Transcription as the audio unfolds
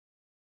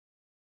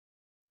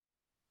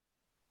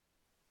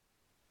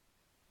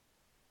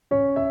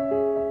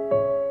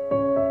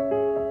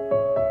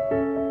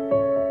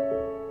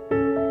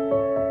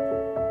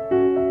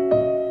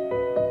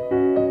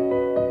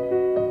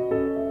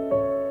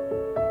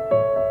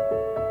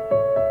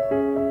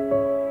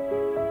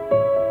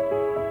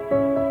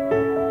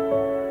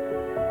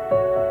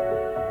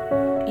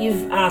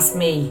asked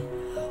me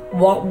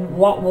what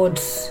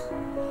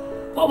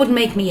would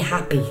make me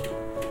happy,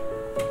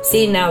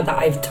 seeing now that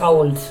I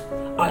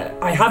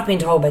have been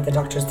told by the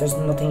doctors there's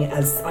nothing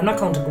else. I'm not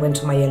going to go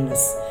into my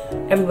illness.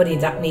 Everybody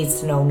that needs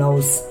to know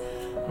knows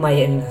my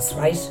illness,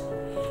 right?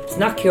 It's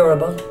not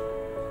curable.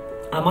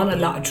 I'm on a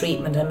lot of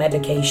treatment and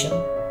medication.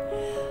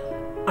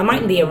 I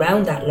mightn't be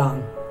around that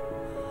long.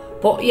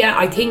 But yeah,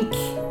 I think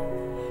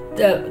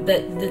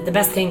the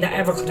best thing that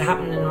ever could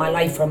happen in my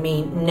life for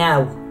me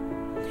now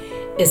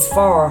is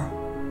for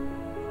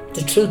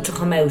the truth to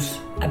come out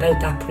about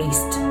that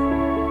priest.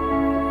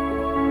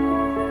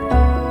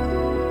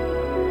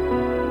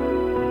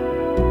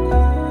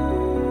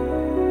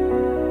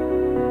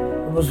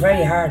 It was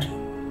very hard.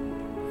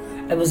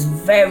 It was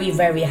very,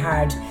 very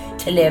hard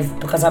to live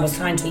because I was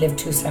trying to live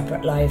two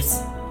separate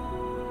lives.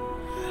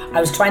 I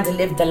was trying to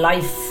live the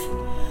life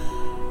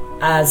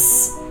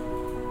as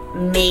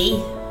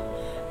me,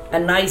 a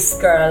nice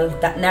girl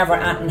that never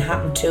anything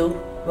happened to,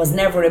 was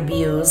never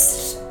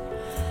abused,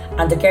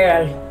 and the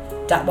girl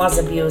that was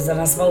abused, and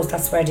I suppose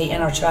that's where the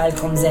inner child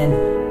comes in.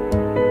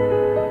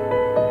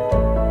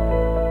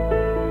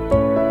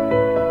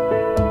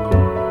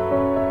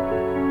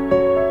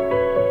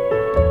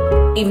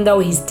 Even though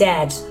he's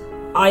dead,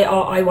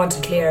 I want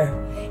to clear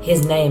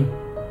his name,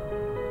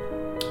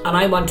 and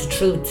I want the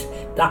truth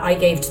that I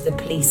gave to the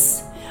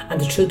police and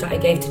the truth that I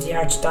gave to the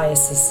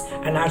Archdiocese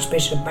and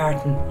Archbishop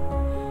Barton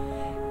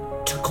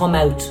to come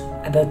out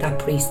about that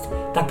priest.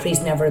 That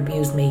priest never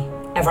abused me,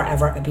 ever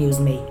abused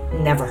me,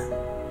 never.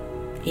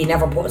 He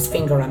never put his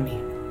finger on me.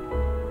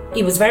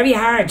 It was very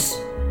hard.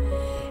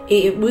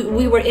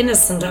 We were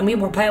innocent and we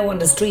were put out on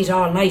the street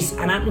all night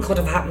and nothing could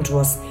have happened to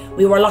us.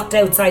 We were locked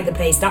outside the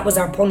place. That was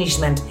our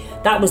punishment.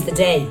 That was the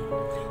day.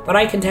 But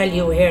I can tell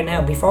you here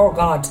now, before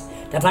God,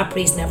 that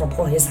priest never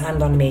put his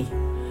hand on me.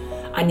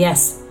 And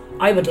yes,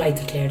 I would like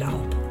to clear that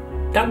up.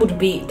 That would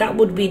be the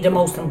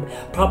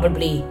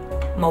probably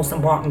most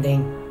important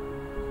thing.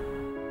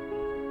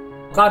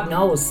 God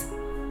knows,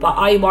 but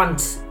I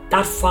want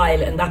that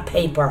file and that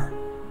paper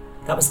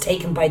that was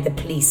taken by the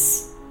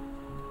police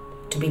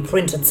to be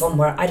printed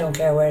somewhere. I don't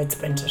care where it's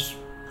printed,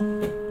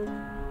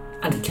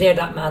 and to clear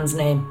that man's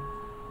name,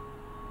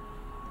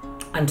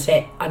 and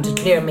to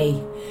clear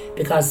me,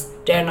 because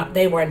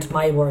they weren't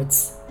my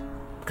words,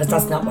 because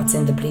that's not what's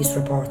in the police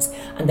reports,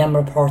 and them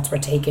reports were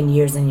taken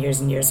years and years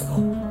and years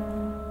ago.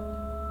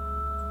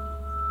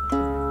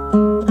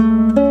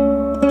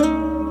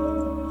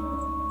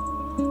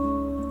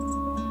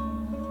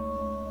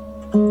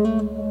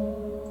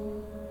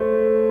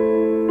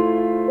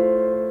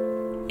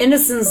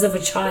 Innocence of a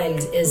child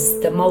is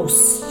the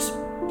most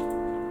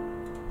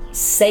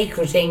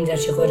sacred thing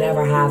that you could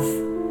ever have.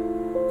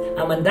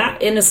 And when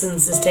that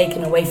innocence is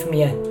taken away from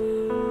you,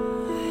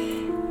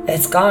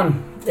 it's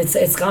gone.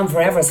 It's gone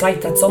forever. It's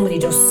like that somebody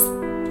just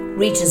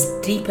reaches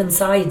deep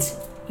inside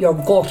your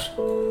gut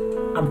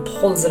and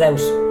pulls it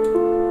out.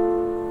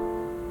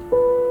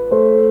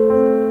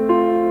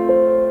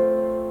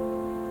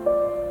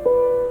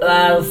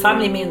 Well,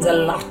 family means a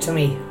lot to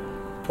me,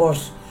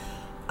 but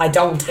I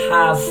don't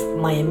have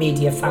my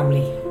immediate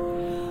family.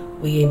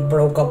 We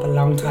broke up a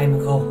long time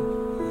ago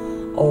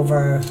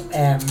over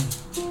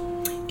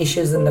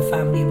issues in the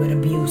family with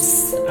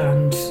abuse,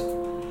 and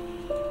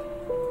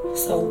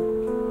so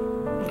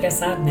I guess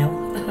sad now.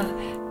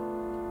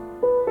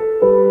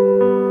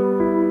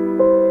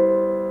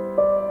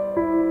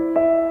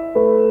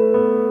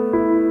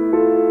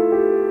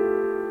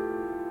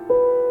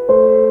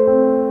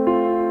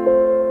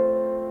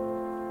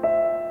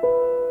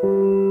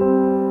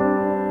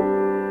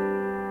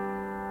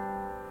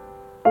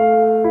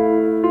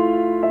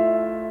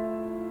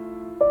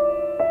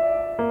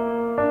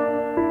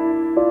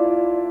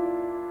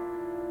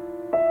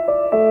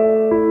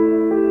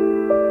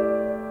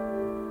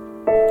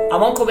 I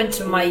won't go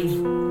into my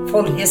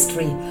full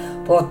history,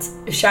 but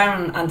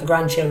Sharon and the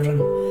grandchildren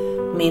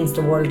means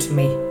the world to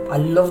me. I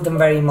love them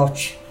very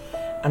much,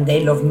 and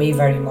they love me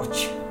very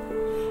much,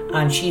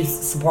 and she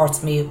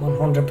supports me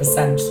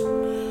 100%.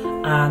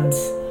 And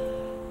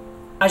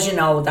as you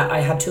know, that I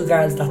had two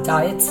girls that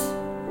died,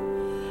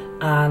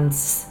 and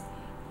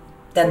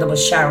then there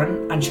was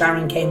Sharon, and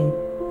Sharon came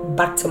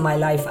back to my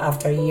life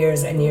after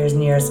years and years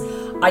and years.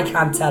 I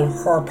can't tell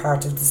her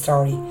part of the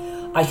story.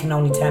 I can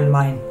only tell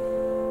mine.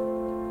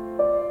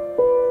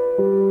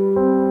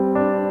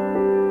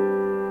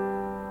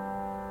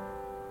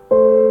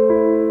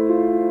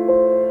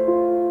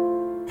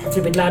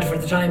 To be glad for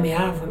the time we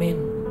have. I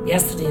mean,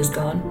 yesterday is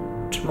gone,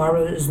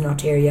 tomorrow is not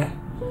here yet.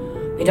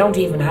 We don't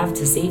even have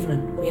this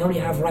evening. We only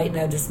have right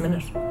now, this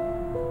minute.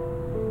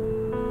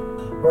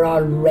 We're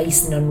all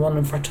racing and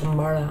running for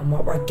tomorrow and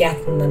what we're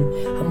getting and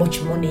how much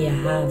money you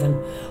have and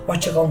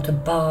what you're going to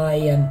buy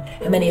and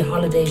how many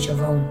holidays you're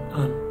going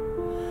on.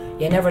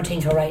 You never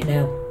think of right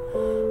now.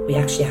 We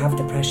actually have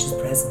the precious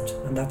present,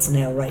 and that's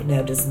now, right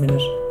now, this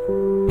minute.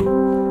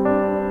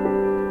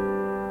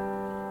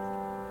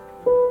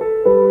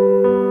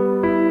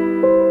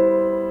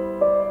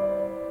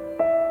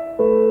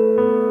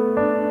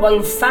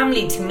 Well,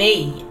 family to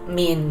me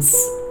means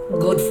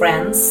good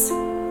friends,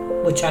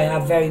 which I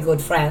have very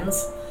good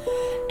friends.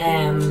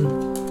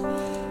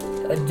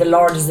 The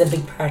Lord is a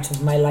big part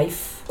of my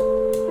life.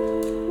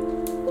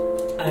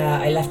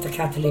 I left the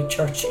Catholic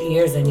Church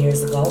years and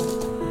years ago,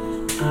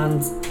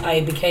 and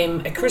I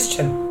became a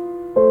Christian.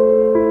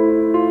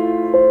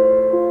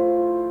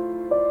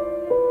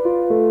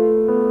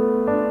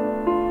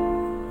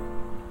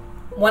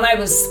 When I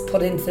was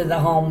put into the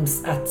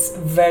homes at a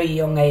very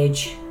young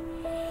age,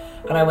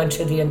 and I went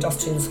to the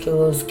industrial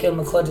schools,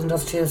 Kilmacud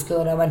Industrial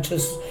School, and I went to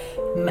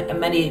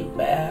many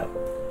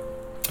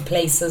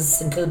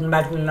places, including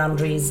Magdalen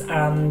Laundries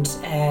and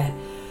a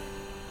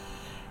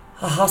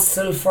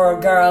hostel for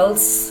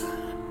girls.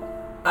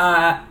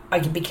 I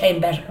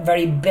became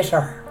very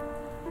bitter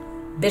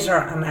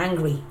and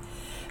angry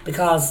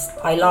because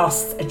I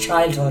lost a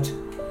childhood.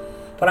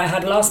 But I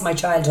had lost my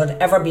childhood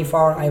ever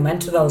before I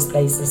went to those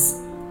places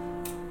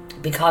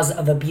because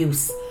of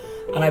abuse,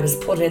 and I was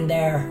put in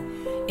there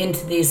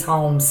into these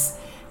homes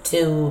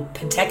to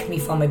protect me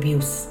from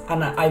abuse,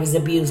 and I was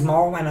abused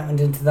more when I went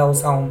into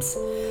those homes.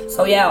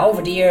 So yeah,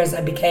 over the years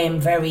I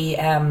became very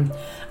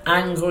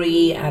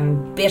angry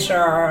and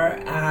bitter,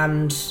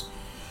 and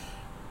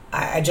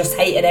I just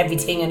hated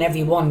everything and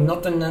everyone.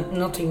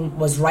 Nothing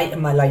was right in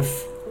my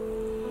life.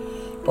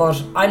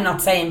 But I'm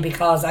not saying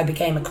because I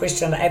became a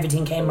Christian that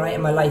everything came right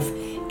in my life.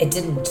 It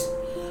didn't.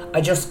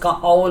 I just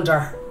got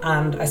older,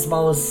 and I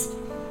suppose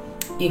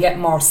you get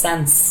more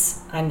sense,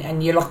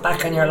 and you look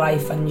back on your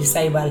life and you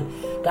say, well,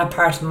 that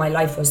part of my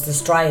life was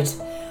destroyed,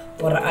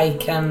 but I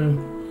can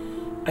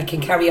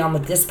carry on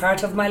with this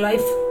part of my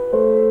life.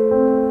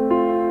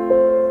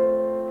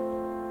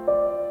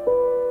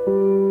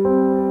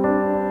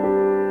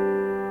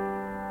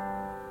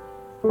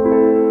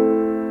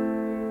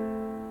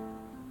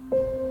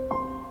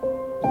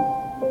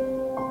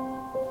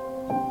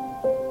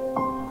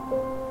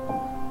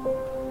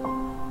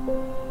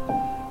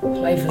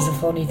 Life is a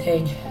funny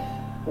thing.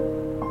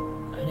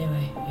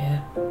 Anyway,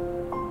 yeah.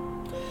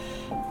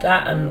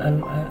 That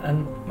and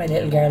my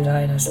little girl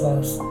dying, I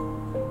suppose.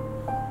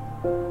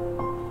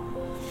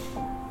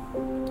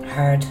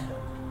 Hard.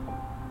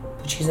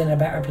 But she's in a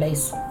better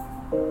place.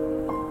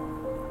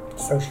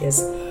 So she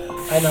is.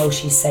 I know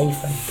she's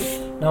safe,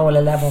 and no one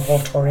will ever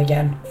hurt her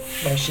again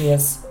where she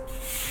is.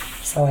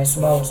 So I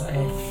suppose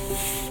I'm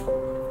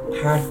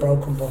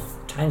heartbroken but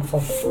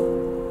thankful.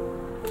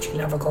 She'll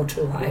never go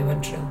through what I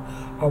went through,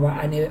 or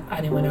what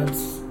anyone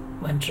else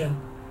went through.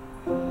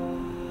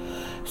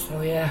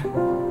 So yeah,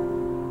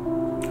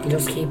 I'll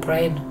just keep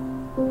praying.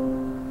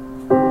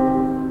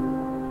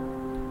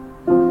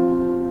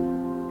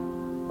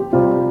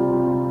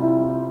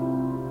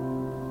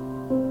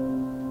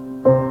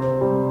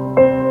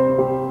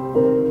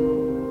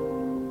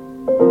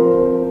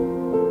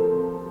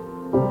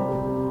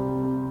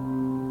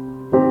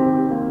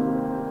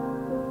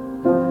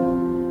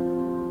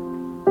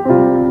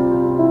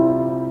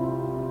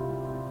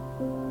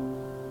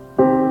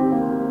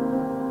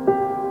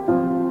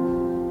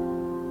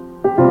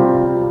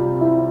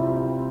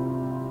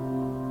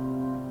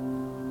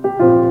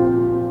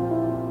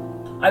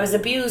 I was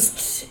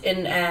abused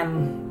in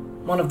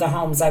one of the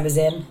homes I was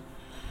in,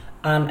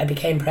 and I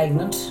became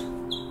pregnant,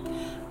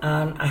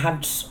 and I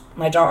had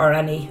my daughter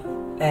Annie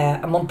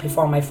a month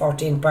before my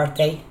 14th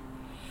birthday,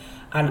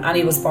 and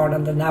Annie was born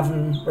on the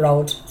Navan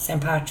Road, St.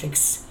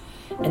 Patrick's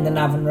in the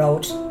Navan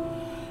Road,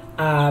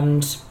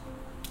 and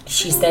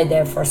she stayed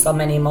there for so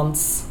many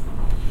months,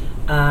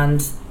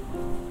 and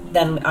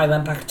then I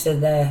went back to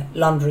the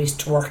laundries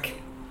to work.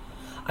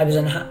 I was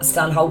in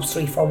Stanhope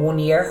Street for 1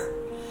 year,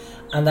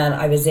 and then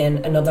I was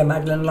in another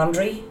Magdalen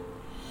Laundry,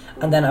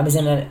 and then I was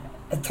in a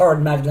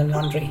third Magdalen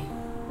Laundry.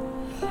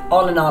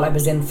 All in all, I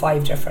was in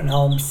 5 different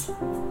homes.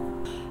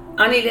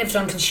 Annie lived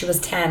until she was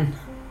 10,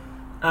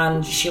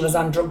 and she was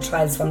on drug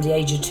trials from the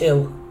age of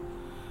 2,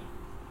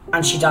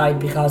 and she died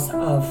because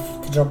of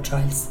the drug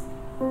trials.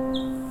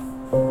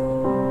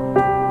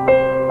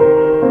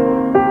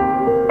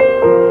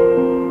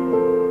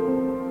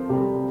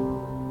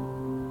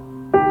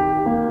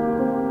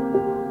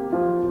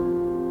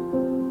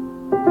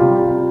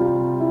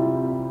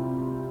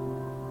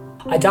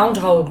 I don't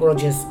hold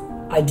grudges.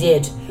 I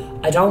did.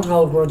 I don't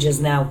hold grudges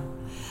now.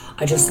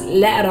 I just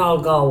let it all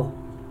go.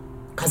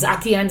 Because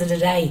at the end of the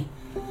day,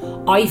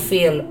 I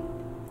feel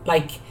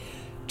like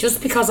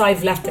just because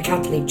I've left the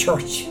Catholic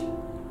Church,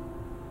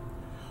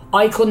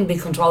 I couldn't be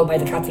controlled by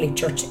the Catholic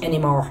Church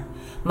anymore.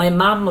 My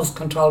mum was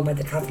controlled by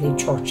the Catholic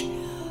Church.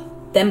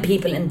 Them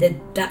people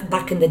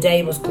back in the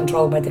day was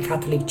controlled by the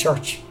Catholic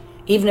Church.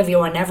 Even if you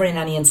were never in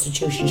any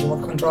institutions, you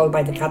were controlled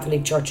by the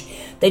Catholic Church.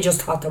 They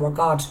just thought they were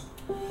God.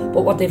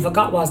 But what they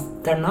forgot was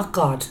they're not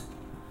God.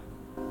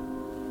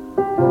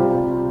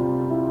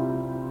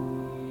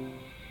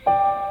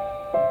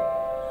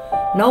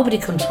 Nobody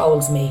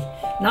controls me,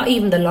 not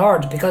even the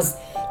Lord, because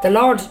the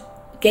Lord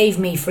gave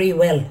me free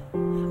will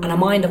and a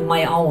mind of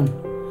my own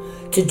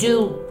to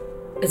do.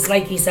 It's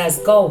like he says,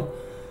 go,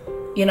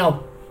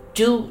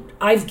 do.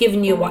 I've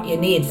given you what you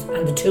need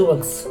and the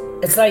tools.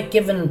 It's like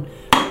giving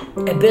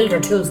a builder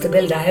tools to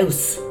build a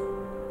house.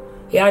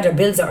 He either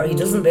builds it or he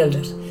doesn't build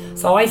it.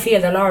 So I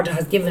feel the Lord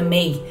has given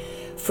me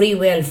free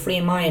will,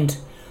 free mind.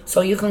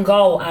 So you can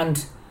go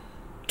and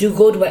do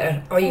good with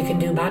it or you can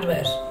do bad with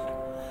it.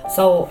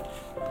 So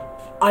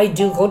I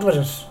do good with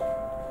it.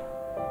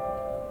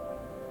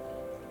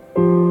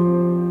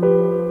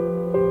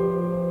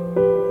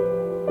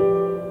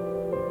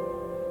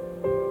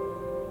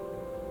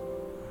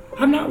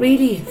 I'm not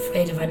really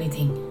afraid of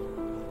anything.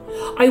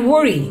 I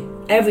worry.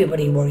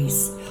 Everybody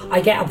worries.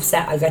 I get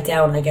upset, I get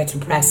down, I get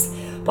depressed.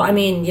 But I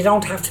mean, you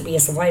don't have to be a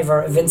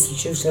survivor of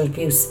institutional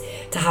abuse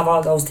to have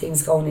all those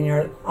things going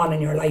on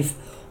in your life.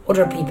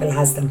 Other people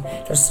has them.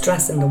 There's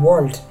stress in the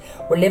world.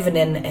 We're living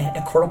in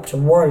a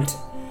corrupted world.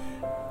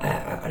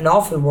 An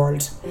awful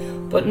world.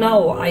 But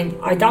no,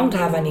 I don't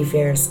have any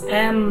fears.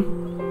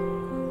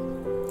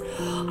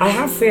 I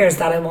have fears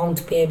that I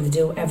won't be able to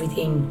do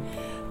everything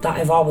that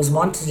I've always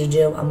wanted to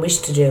do and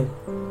wished to do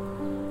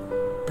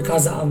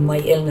because of my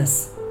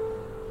illness.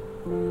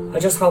 I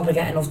just hope I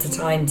get enough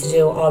time to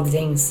do all the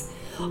things.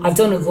 I've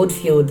done a good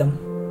few of them.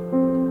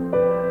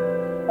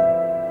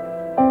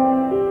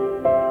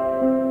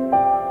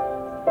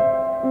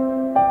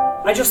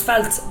 I just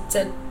felt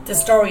that the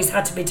stories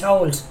had to be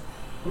told.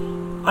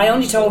 I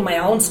only told my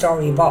own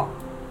story, but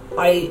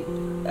I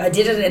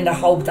did it in the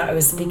hope that I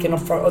was speaking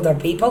up for other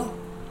people.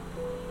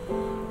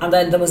 And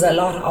then there was a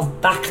lot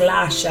of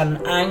backlash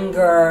and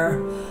anger.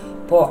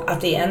 But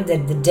at the end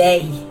of the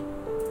day,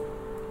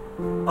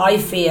 I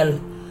feel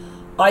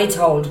I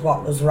told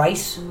what was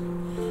right.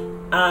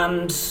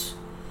 And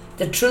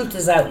the truth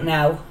is out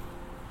now.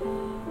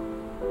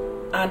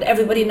 And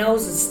everybody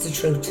knows it's the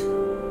truth.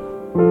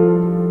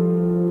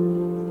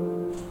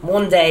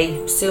 One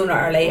day, sooner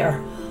or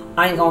later,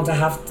 I'm going to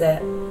have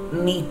to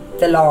meet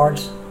the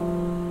Lord.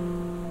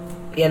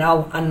 You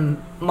know,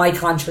 and my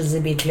conscience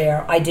will be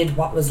clear. I did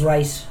what was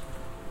right.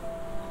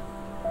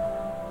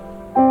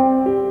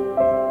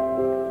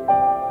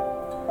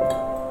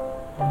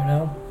 You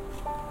know?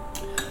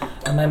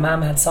 And my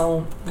mum had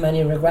so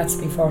many regrets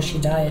before she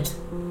died.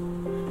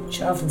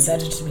 She often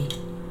said it to me.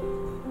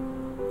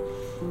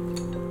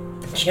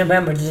 She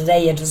remembered the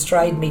day you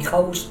destroyed me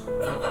coat.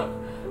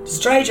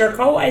 Destroyed your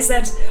coat, I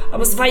said. I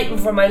was fighting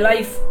for my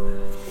life.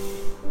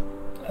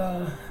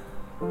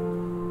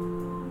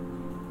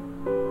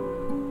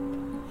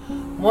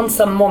 Once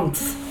a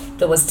month,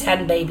 there was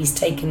 10 babies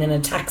taken in a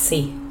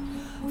taxi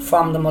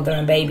from the mother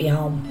and baby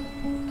home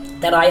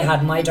that I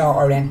had my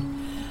daughter in,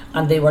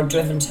 and they were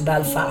driven to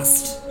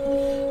Belfast,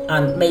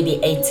 and maybe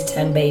 8 to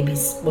 10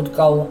 babies would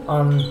go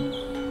on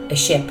a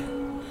ship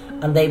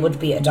and they would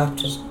be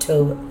adopted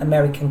to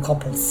American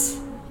couples.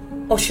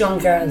 Us young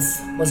girls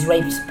was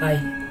raped by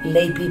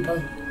lay people,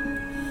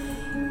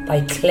 by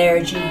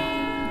clergy,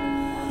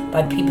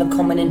 by people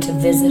coming in to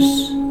visit,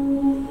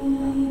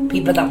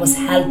 people that was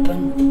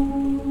helping.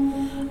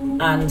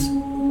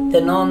 And the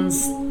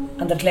nuns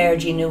and the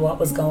clergy knew what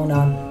was going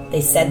on.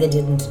 They said they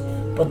didn't,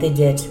 but they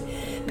did.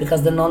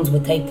 Because the nuns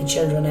would take the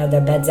children out of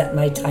their beds at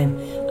night time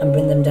and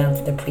bring them down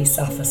to the priest's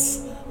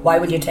office. Why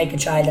would you take a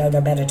child out of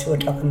their bed at 2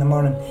 o'clock in the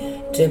morning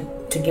to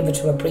give it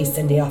to a priest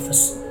in the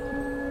office?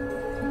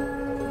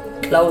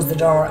 Close the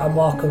door and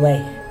walk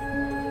away.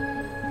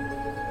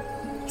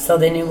 So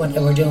they knew what they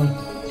were doing.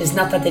 It's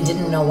not that they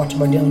didn't know what they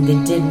were doing, they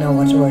did know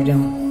what they were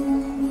doing.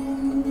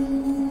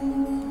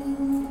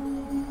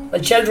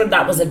 Well, children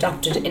that was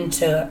adopted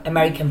into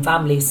American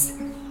families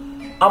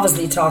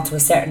obviously taught to a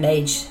certain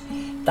age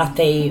that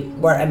they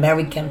were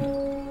American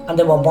and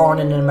they were born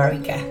in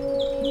America.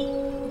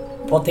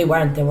 But they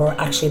weren't, they were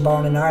actually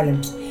born in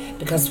Ireland.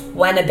 Because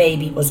when a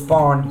baby was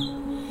born,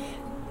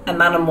 a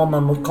man and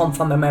woman would come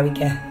from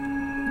America,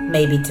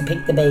 maybe to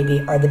pick the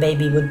baby, or the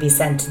baby would be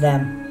sent to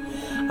them.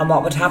 And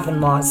what would happen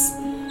was,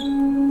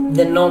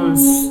 the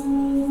nuns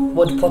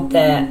would put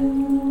the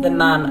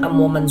man and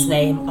woman's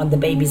name on the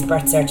baby's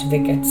birth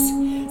certificates.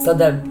 So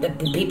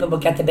the people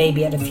would get the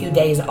baby at a few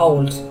days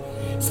old.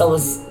 So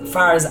as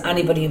far as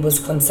anybody was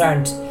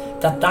concerned,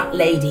 that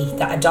lady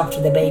that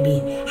adopted the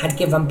baby had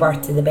given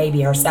birth to the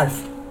baby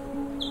herself.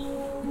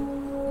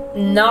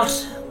 Not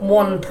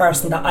one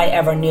person that I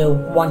ever knew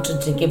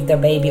wanted to give their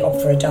baby up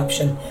for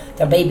adoption.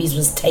 Their babies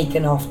was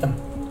taken off them.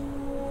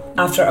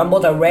 After a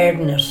mother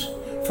rearing it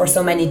for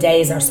so many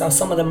days or so,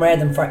 some of them reared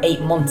them for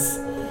 8 months,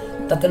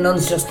 that the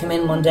nuns just came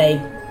in one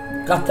day,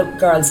 got the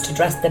girls to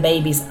dress the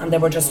babies, and they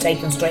were just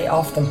taken straight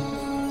off them.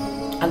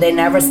 And they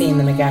never seen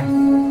them again.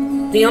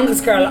 The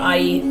youngest girl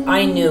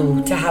I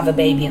knew to have a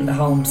baby in the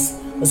homes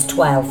was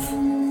 12.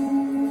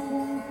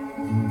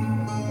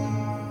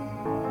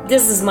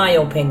 This is my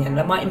opinion,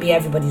 it mightn't be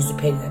everybody's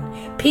opinion.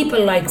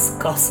 People likes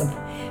gossip.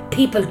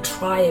 People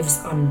thrives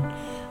on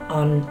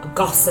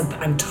gossip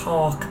and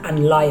talk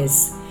and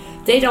lies.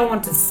 They don't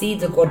want to see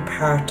the good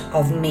part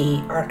of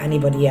me or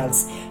anybody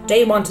else.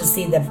 They want to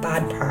see the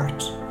bad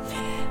part.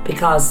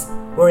 Because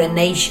we're a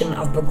nation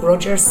of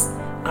begrudgers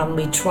and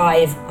we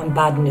thrive on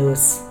bad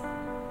news.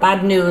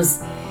 Bad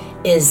news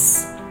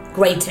is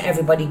great to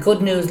everybody.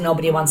 Good news,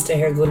 nobody wants to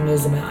hear good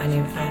news about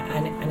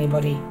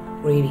anybody,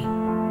 really.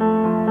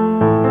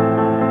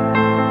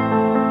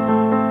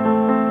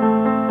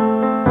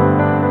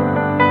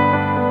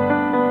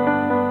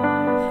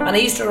 And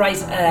I used to write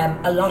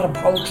a lot of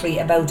poetry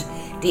about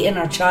the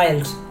inner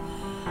child.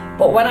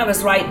 But when I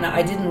was writing it,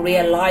 I didn't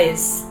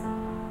realise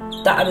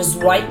that I was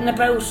writing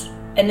about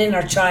an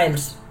inner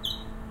child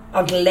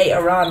until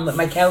later on with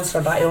my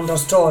counsellor that I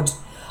understood.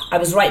 I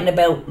was writing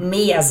about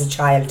me as a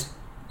child.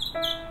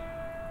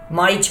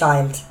 My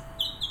child.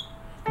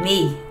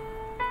 Me.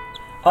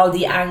 All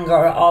the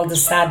anger, all the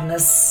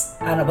sadness.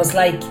 And it was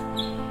like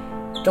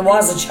there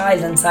was a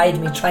child inside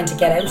me trying to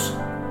get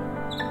out.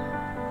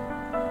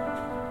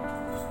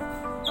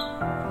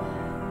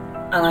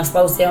 And I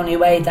suppose the only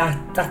way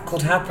that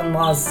could happen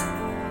was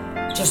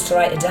just to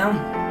write it down.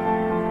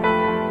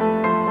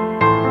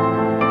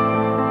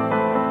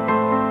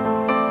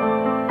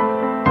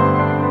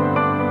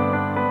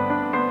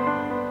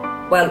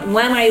 Well,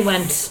 when I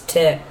went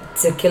to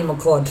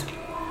Kilmacud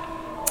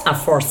at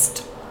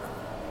first,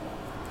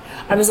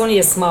 I was only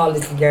a small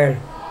little girl,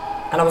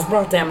 and I was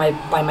brought there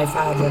by my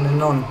father and a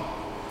nun.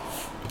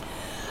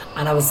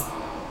 And I was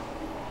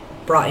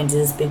brought into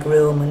this big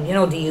room, and you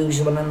know, the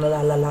usual, and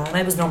la la la, and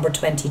I was number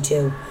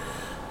 22.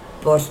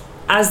 But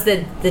as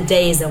the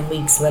days and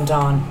weeks went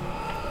on,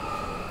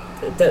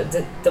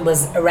 there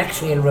was a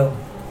recreal room,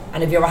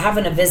 and if you were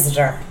having a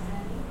visitor,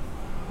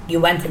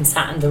 you went and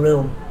sat in the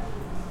room.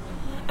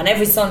 And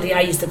every Sunday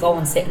I used to go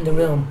and sit in the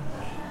room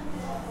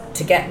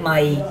to get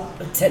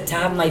to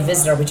have my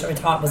visitor, which I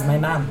thought was my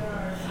mum.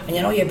 And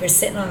you know, I was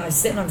sitting on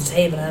the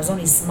table, and I was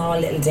only a small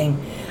little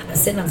thing, and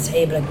sitting on the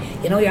table,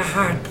 and you know, your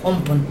heart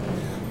pumping,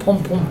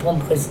 pump,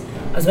 because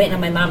I was waiting on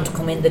my mum to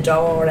come in the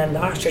door and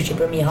ask her she'd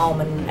bring me home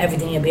and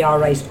everything would be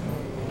alright.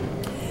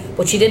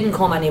 But she didn't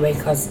come anyway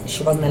because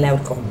she wasn't allowed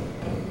to come.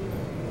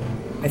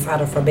 My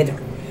father forbid her.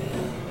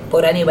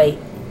 But anyway,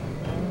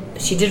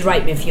 she did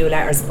write me a few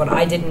letters, but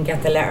I didn't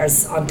get the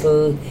letters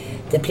until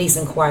the police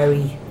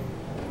inquiry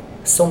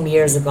some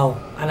years ago,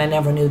 and I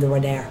never knew they were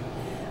there.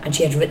 And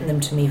she had written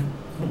them to me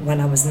when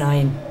I was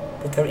 9,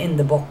 but they're in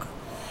the book.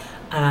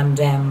 And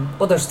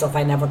other stuff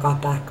I never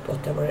got back,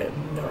 but they were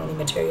only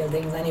material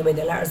things. Anyway,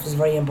 the letters was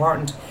very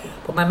important.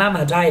 But my mum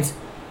had died.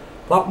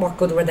 What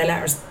good were the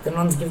letters? The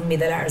nuns giving me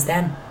the letters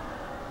then.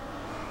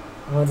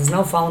 Oh, there's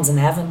no phones in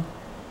heaven.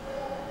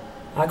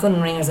 I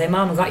couldn't ring her and say,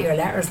 Mum, I got your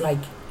letters. Like,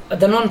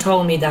 the nun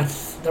told me that,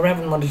 the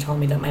Reverend Mother told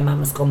me that my mum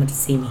was coming to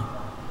see me.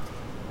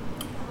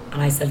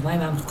 And I said, my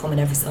mum's coming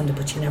every Sunday,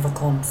 but she never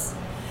comes.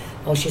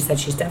 Oh, she said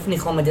she's definitely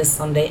coming this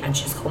Sunday, and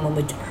she's coming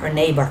with her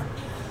neighbour,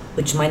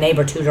 which my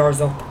neighbour 2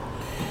 doors up.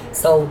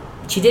 So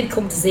she did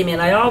come to see me,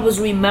 and I always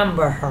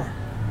remember her.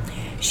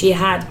 She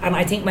had, and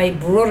I think my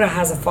brother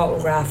has a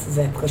photograph of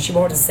it, because she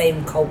wore the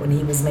same coat when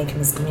he was making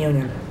his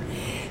communion.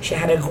 She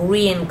had a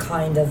green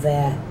kind of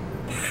a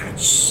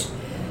patch,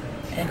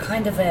 a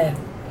kind of a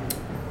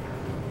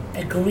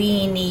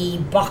greeny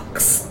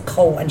box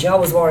coat, and she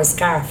always wore a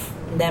scarf.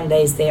 In them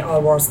days they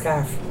all wore a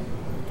scarf.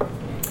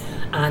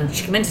 And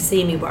she came in to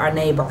see me with our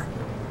neighbour,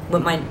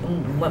 with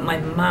my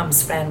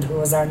mum's friend who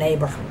was our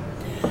neighbour.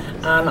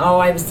 And oh,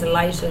 I was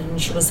delighted,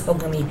 and she was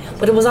hugging me.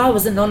 But there was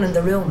always a nun in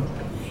the room.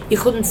 I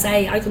couldn't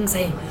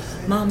say,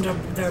 Mum,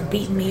 they're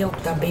beating me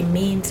up, they're being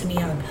mean to me,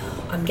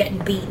 I'm getting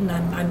beaten,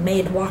 I'm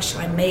made wash,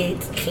 I'm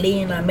made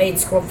clean, I'm made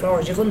scrub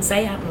floors. You couldn't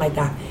say anything like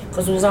that,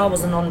 because there was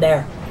always a nun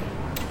there.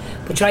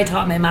 But I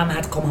thought my mum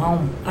had come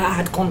home,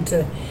 had come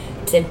to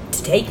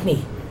take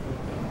me.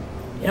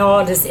 You know,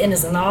 all this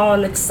innocent,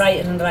 all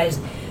excited and delighted.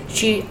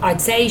 I'd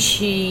say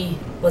she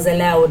was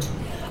allowed.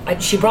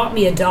 She brought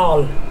me a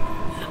doll,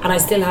 and I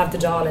still have the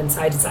doll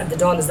inside. The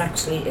doll is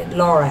actually,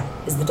 Laura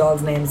is the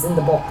doll's name, it's in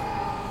the book.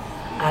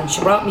 And she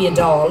brought me a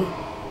doll,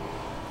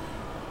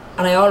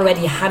 and I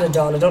already had a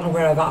doll. I don't know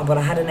where I got it, but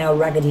I had an old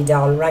raggedy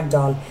doll, rag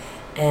doll.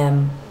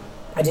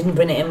 I didn't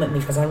bring it in with me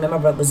because I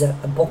remember it was a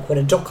book with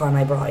a duck on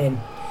I brought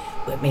in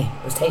with me.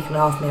 It was taken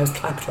off me, I was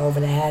clapped over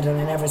the head, and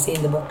I never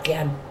seen the book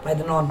again by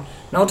the nun.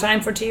 No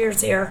time for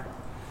tears here.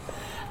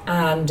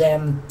 And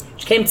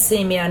she came to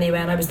see me anyway,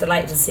 and I was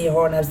delighted to see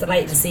her, and I was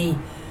delighted to see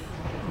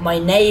my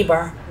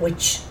neighbour,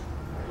 which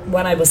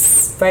when I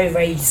was very,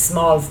 very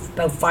small,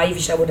 about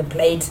 5ish, I would have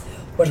played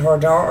with her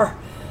daughter.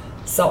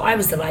 So I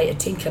was delighted,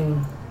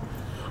 thinking,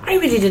 I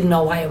really didn't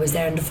know why I was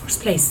there in the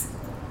first place.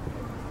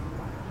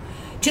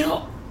 Do you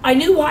know, I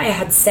knew what I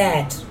had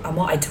said and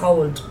what I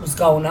told was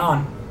going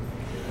on,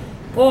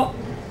 but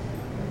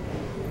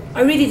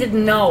I really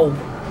didn't know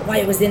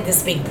why I was in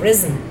this big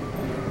prison.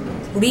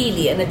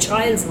 Really, in a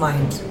child's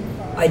mind,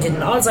 I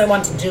didn't. All I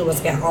wanted to do was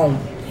get home.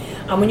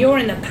 And when you're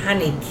in a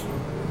panic,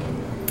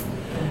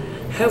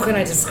 how can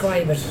I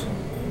describe it?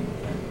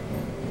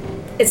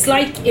 It's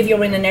like if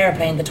you're in an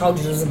airplane that told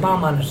you there's a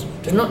bomb on it.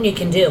 There's nothing you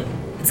can do.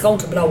 It's going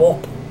to blow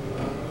up.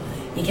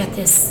 You get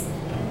this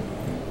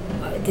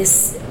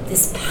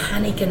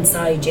panic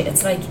inside you.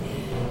 It's like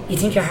you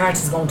think your heart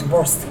is going to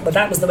burst. But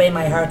that was the way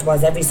my heart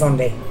was every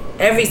Sunday.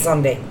 Every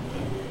Sunday.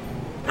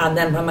 And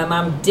then when my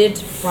mum did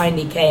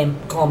finally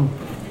come,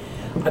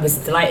 I was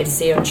delighted to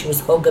see her, and she was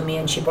hugging me,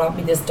 and she brought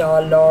me this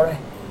doll, Laura.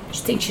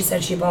 She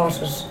said she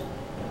bought it.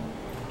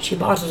 She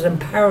bought it in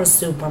Paris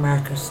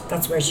supermarket.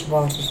 That's where she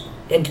bought it,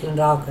 in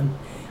Clondalkin,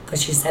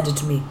 because she said it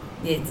to me.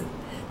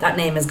 That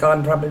name is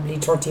gone probably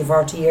 30 or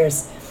 40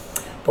 years.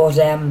 But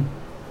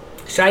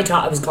so I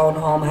thought I was going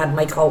home. I had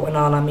my coat and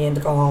all on me and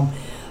to go home,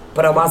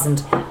 but I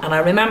wasn't. And I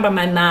remember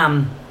my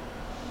mum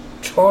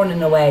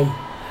turning away,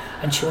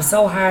 and she was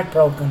so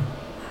heartbroken.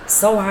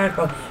 So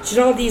heartbroken. She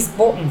had all these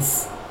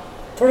buttons.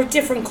 There were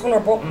different colour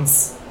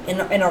buttons in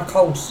her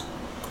coat.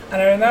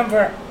 And I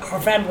remember her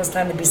friend was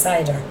standing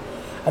beside her,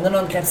 and the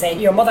nun kept saying,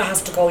 your mother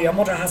has to go, your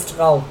mother has to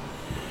go.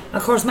 And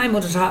of course my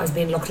mother thought I was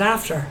being looked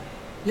after.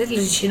 Little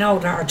did she know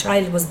that her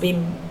child was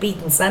being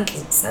beaten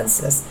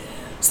senseless.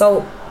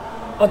 So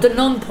the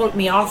nun pulled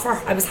me off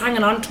her. I was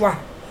hanging on to her,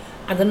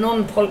 and the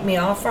nun pulled me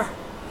off her.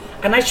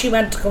 And as she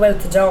went to go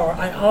out the door,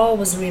 I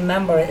always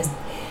remember it.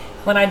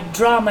 When I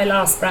draw my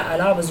last breath,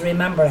 I'll always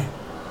remember it.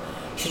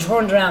 She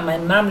turned around, my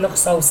mum looked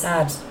so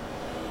sad.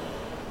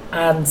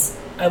 And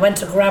I went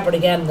to grab her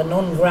again, the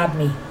nun grabbed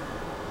me.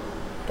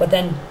 But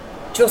then,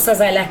 just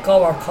as I let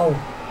go her coat,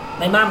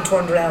 my mum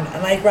turned around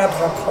and I grabbed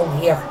her coat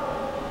here.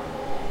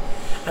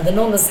 And the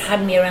nun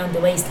had me around the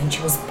waist and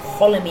she was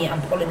pulling me.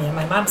 And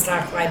my mum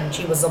started crying and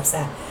she was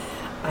upset.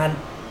 And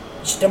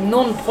the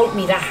nun pulled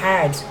me that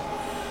hard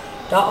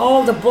that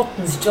all the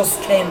buttons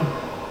just came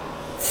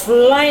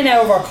flying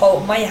out of her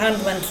coat. My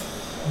hand went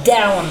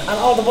down and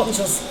all the buttons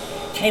just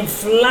came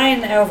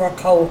flying out of her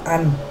coat,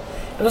 and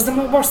it was the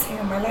worst thing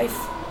in my life.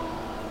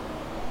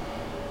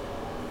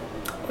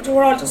 But they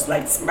were all just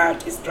like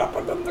Smarties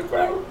dropping on the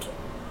ground.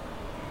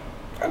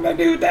 And I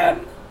knew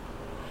then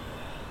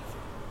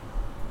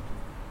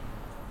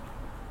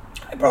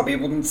I probably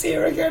wouldn't see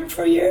her again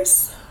for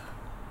years.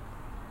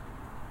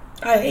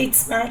 I hate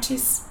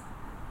Smarties.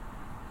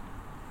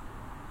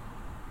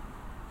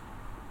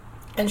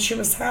 And she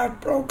was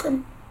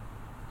heartbroken.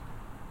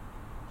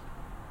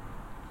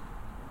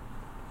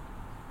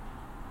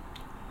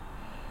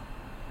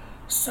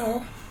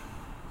 So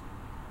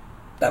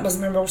that was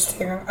my worst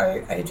thing,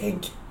 I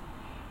think.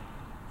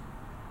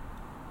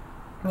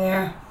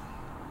 Yeah.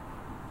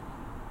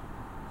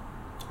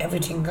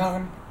 Everything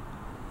gone.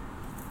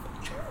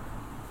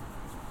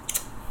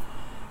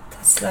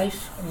 That's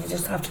life, and you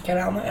just have to get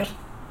on with it.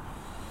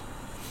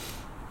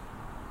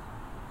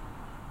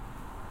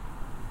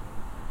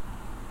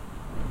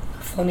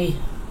 Funny.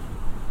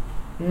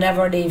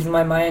 Never leaves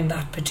my mind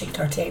that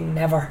particular thing,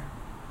 never.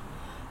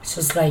 It's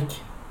just like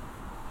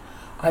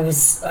I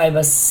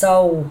was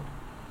so,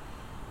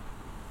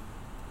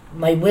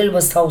 my will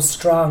was so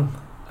strong.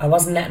 I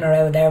wasn't letting her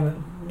out there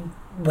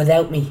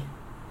without me.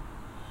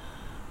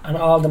 And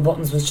all the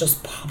buttons was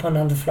just popping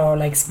on the floor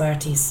like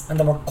Smarties. And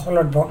they were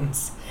coloured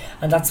buttons.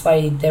 And that's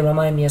why they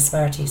remind me of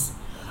Smarties.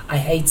 I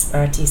hate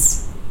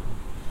Smarties.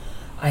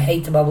 I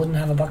hate them. I wouldn't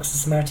have a box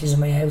of Smarties in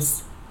my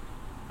house.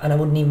 And I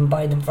wouldn't even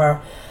buy them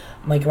for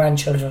my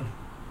grandchildren.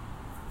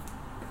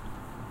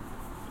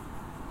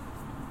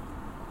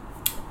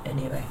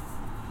 Anyway.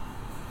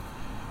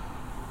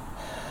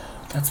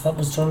 That's what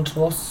was done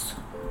to us.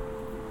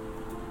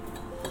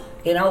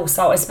 You know,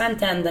 so I spent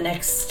then the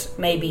next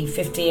maybe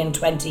 15,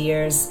 20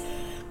 years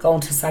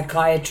going to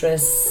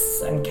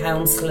psychiatrists and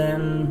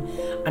counselling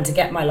and to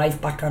get my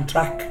life back on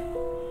track.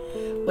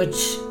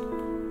 Which,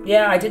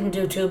 yeah, I didn't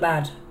do too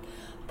bad.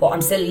 But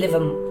I'm still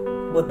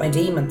living with my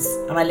demons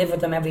and I live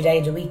with them every day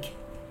of the week.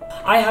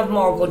 I have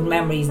more good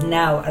memories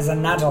now as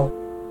an adult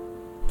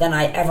than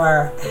I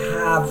ever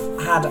have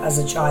had as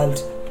a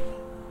child.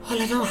 Well,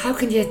 I don't know, how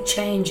can you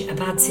change a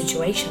bad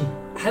situation?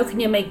 How can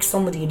you make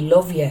somebody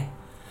love you?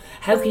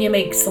 How can you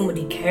make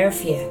somebody care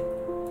for you?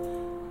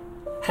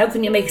 How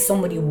can you make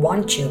somebody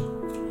want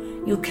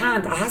you? You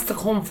can't. It has to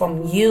come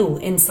from you,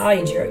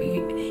 inside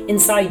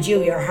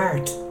you, your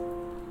heart.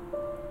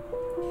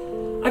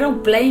 I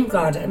don't blame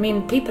God. I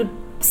mean, people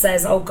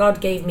says, oh, God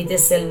gave me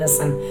this illness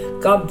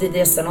and God did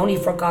this and only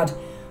for God.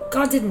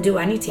 God didn't do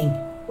anything.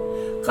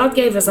 God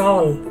gave us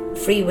all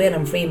free will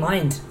and free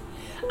mind.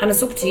 And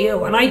it's up to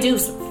you. And I do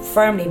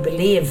firmly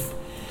believe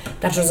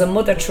that there's a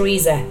Mother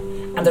Teresa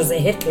and there's a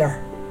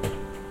Hitler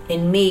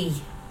in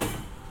me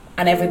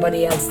and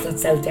everybody else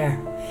that's out there.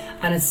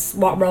 And it's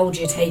what road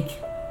you take.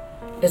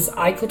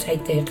 I could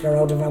take the Hitler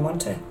road if I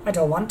want to. I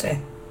don't want to.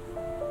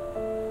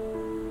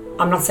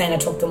 I'm not saying I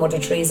took the Mother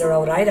Teresa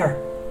road either,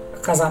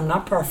 because I'm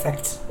not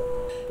perfect.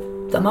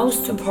 The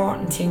most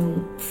important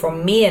thing for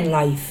me in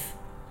life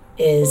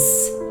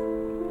is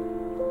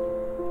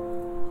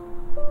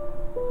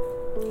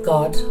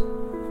God,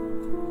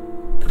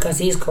 because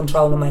He's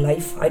controlling my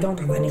life. I don't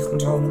have any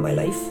control in my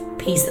life.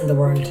 Peace in the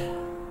world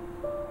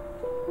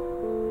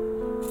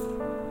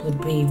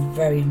would be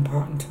very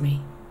important to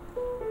me.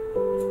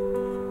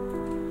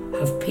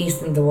 Have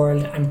peace in the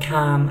world and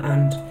calm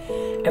and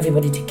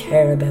everybody to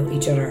care about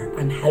each other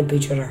and help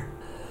each other.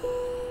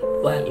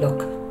 Well,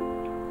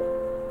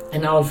 look,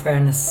 in all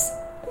fairness,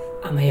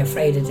 am I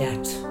afraid of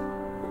death?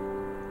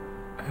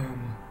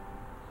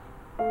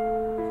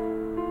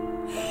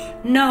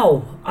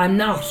 No, I'm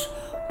not.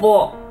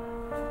 But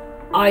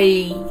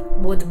I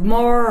would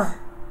more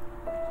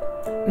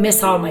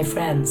miss all my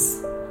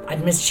friends.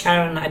 I'd miss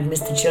Sharon, I'd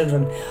miss the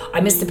children. I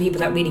miss the people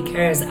that really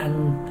cares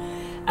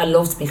and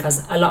loves me,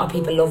 because a lot of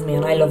people love me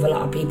and I love a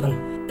lot of people.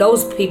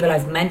 Those people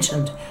I've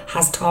mentioned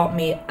has taught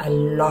me a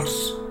lot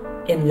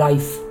in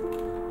life.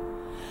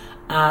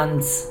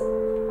 And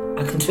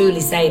I can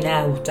truly say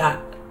now that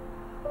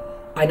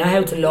I know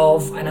how to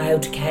love, I know how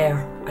to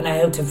care, I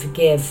know how to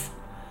forgive,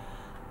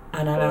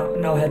 and I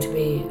know how to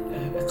be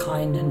a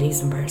kind and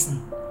decent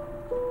person.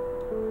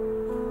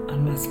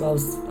 And I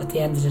suppose at the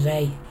end of the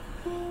day,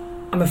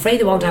 I'm afraid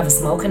they won't have a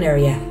smoking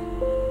area.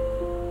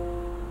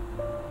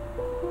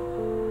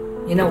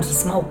 You know, to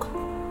smoke.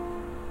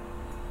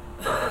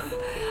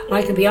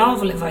 Like, it'd be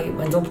awful if I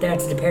went up there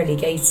to the pearly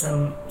gates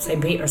and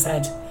St. Peter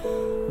said,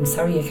 I'm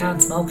sorry, you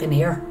can't smoke in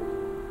here.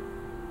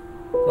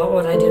 What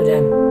would I do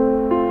then?